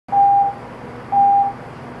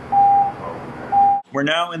We're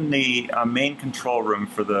now in the main control room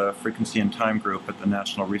for the Frequency and Time Group at the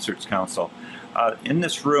National Research Council. In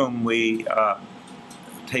this room, we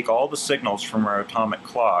take all the signals from our atomic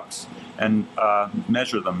clocks and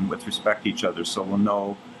measure them with respect to each other, so we'll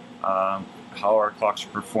know how our clocks are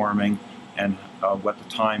performing and what the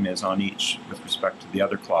time is on each with respect to the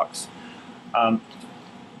other clocks.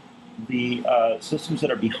 The systems that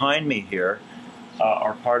are behind me here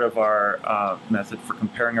are part of our method for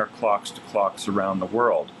comparing our clocks to clocks around the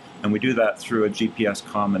world. And we do that through a GPS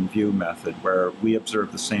common view method, where we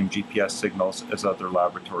observe the same GPS signals as other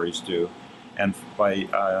laboratories do. And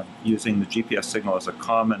by using the GPS signal as a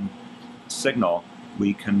common signal,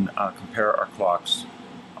 we can compare our clocks,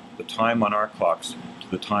 the time on our clocks,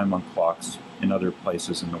 to the time on clocks in other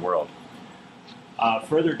places in the world.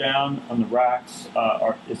 Further down on the racks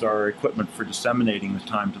is our equipment for disseminating the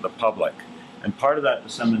time to the public. And part of that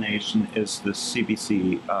dissemination is the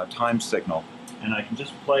CBC time signal. And I can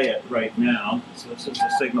just play it right now. So this is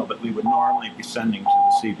the signal that we would normally be sending to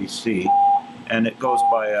the CBC. And it goes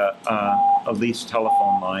by a leased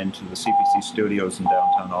telephone line to the CBC studios in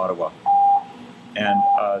downtown Ottawa. And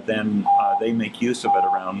then they make use of it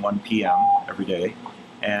around 1 p.m. every day.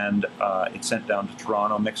 And it's sent down to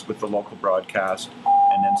Toronto, mixed with the local broadcast,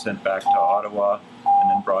 and then sent back to Ottawa,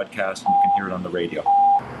 and then broadcast, and you can hear it on the radio.